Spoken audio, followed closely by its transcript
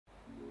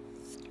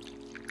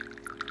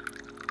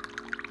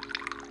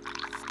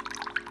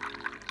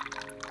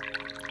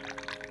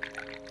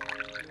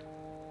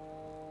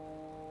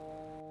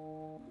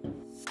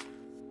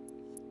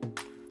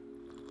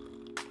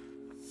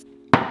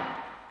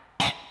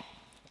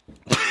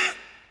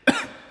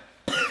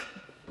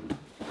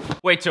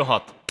Way too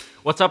hot.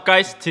 What's up,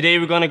 guys? Today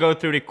we're gonna go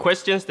through the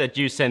questions that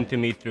you sent to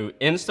me through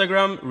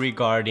Instagram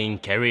regarding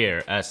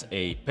career as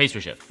a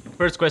pastry chef.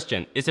 First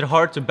question, is it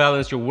hard to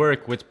balance your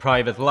work with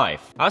private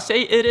life? I'll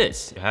say it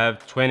is. You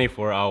have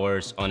 24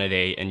 hours on a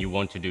day and you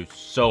want to do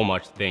so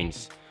much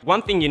things.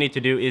 One thing you need to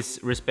do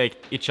is respect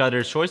each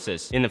other's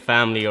choices. In a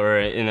family or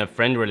in a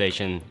friend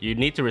relation, you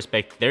need to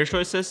respect their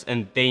choices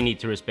and they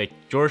need to respect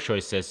your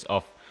choices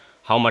of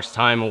how much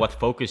time and what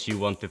focus you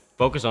want to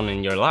focus on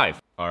in your life.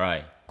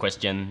 Alright,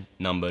 question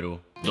number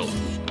dos.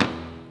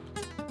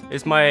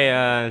 Is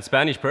my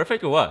Spanish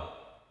perfect or what?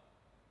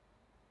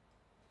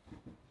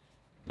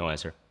 No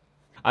answer.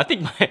 I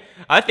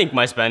think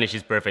my Spanish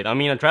is perfect. I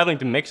mean, I'm traveling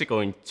to Mexico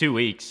in 2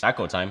 weeks.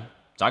 Taco time.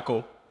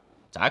 Taco.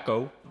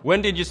 Taco.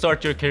 When did you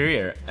start your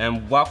career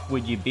and what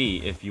would you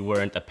be if you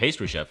weren't a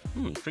pastry chef?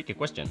 Tricky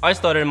question. I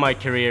started my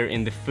career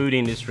in the food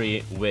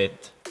industry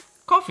with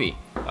coffee.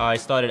 I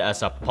started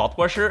as a pot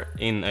washer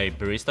in a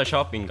barista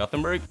shop in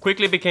Gothenburg.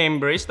 Quickly became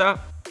barista,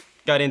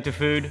 got into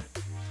food,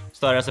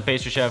 started as a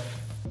pastry chef.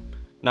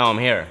 Now I'm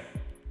here.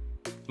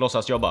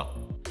 Låtsas jobba.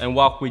 And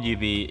what would you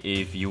be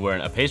if you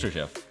weren't a pastry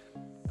chef?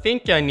 I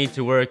think I need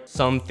to work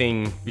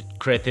something with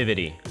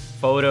creativity.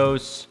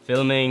 Photos,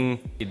 filming.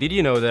 Did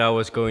you know that I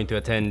was going to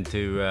attend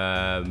to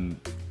a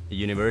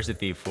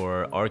university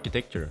for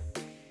architecture?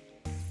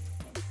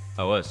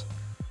 I was.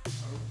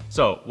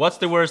 So, what's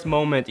the worst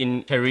moment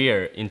in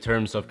career in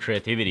terms of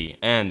creativity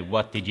and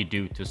what did you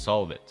do to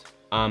solve it?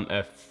 I'm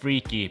a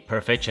freaky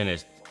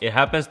perfectionist. It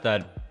happens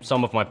that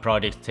some of my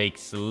projects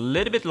takes a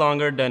little bit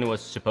longer than it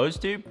was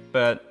supposed to,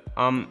 but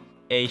I'm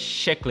a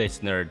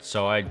checklist nerd,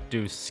 so I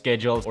do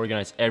schedules,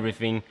 organize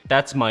everything.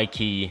 That's my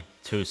key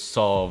to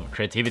solve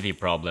creativity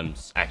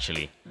problems,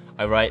 actually.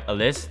 I write a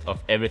list of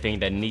everything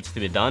that needs to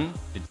be done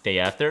the day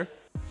after.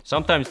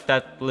 Sometimes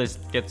that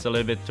list gets a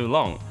little bit too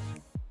long.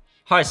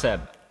 Hi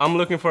Seb, I'm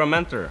looking for a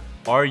mentor.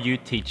 Are you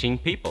teaching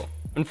people?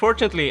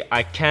 Unfortunately,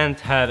 I can't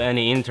have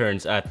any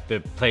interns at the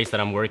place that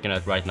I'm working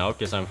at right now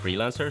because I'm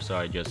freelancer, so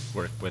I just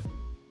work with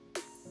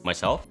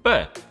myself.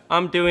 But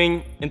I'm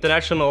doing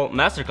international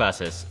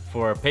masterclasses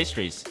for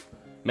pastries.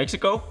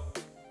 Mexico,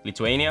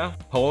 Lithuania,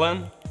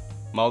 Poland,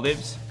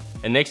 Maldives.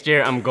 And next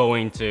year I'm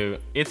going to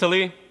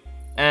Italy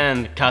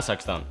and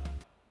Kazakhstan.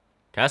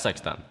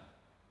 Kazakhstan.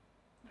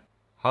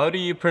 How do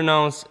you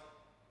pronounce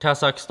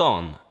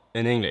Kazakhstan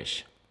in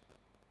English?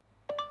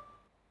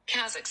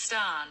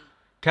 Kazakhstan.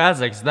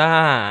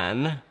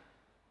 Kazakhstan.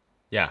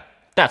 Yeah,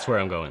 that's where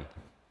I'm going.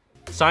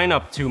 Sign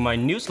up to my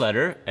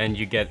newsletter and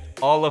you get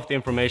all of the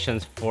information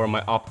for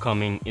my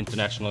upcoming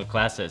international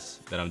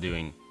classes that I'm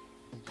doing.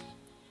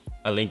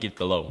 I'll link it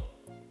below.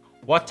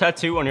 What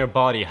tattoo on your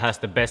body has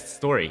the best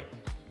story?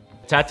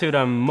 The tattoo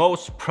that I'm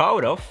most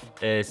proud of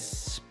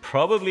is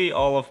probably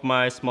all of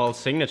my small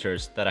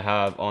signatures that I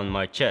have on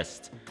my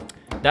chest.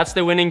 That's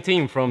the winning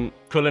team from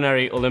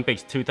Culinary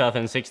Olympics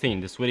 2016,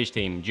 the Swedish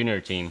team,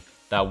 junior team,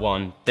 that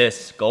won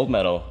this gold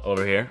medal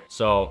over here.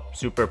 So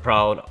super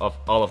proud of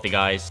all of the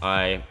guys.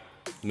 I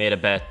made a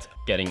bet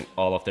getting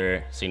all of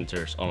their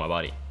signatures on my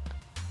body.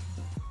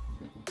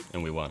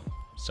 And we won,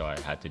 so I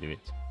had to do it.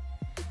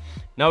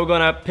 Now we're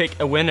gonna pick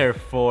a winner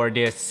for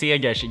the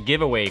Segers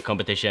giveaway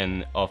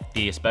competition of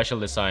the special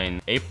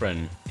design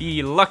apron.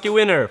 The lucky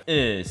winner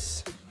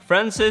is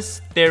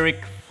Francis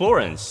Derek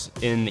Florence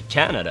in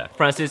Canada.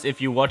 Francis, if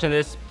you're watching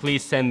this,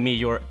 please send me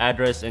your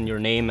address and your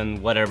name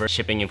and whatever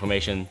shipping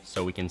information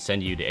so we can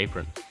send you the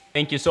apron.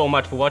 Thank you so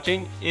much for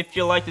watching. If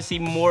you'd like to see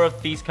more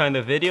of these kind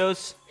of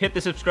videos, hit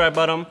the subscribe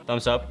button,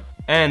 thumbs up,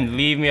 and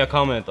leave me a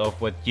comment of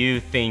what you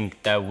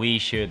think that we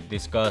should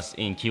discuss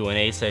in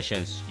Q&A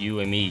sessions, you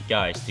and me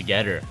guys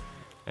together.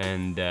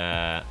 And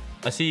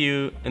I'll see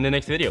you in the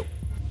next video.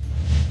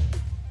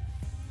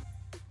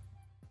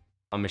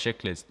 I'm a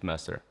checklist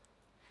master.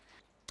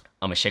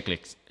 I'm a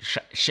checklist.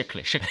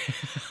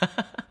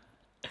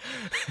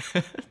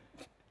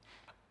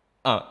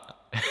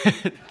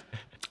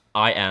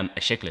 I am a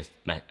checklist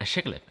man. A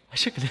checklist.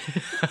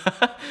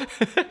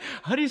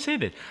 How do you say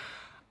that?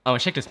 I'm a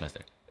checklist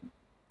master.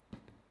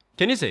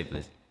 Can you say it,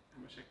 please?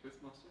 I'm a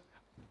checklist master.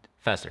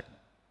 Faster.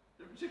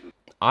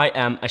 I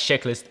am a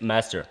checklist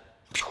master.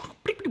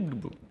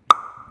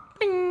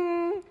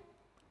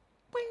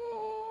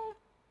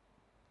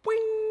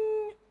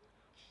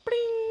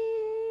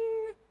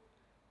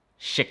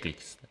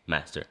 Checklist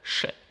master.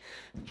 Shit.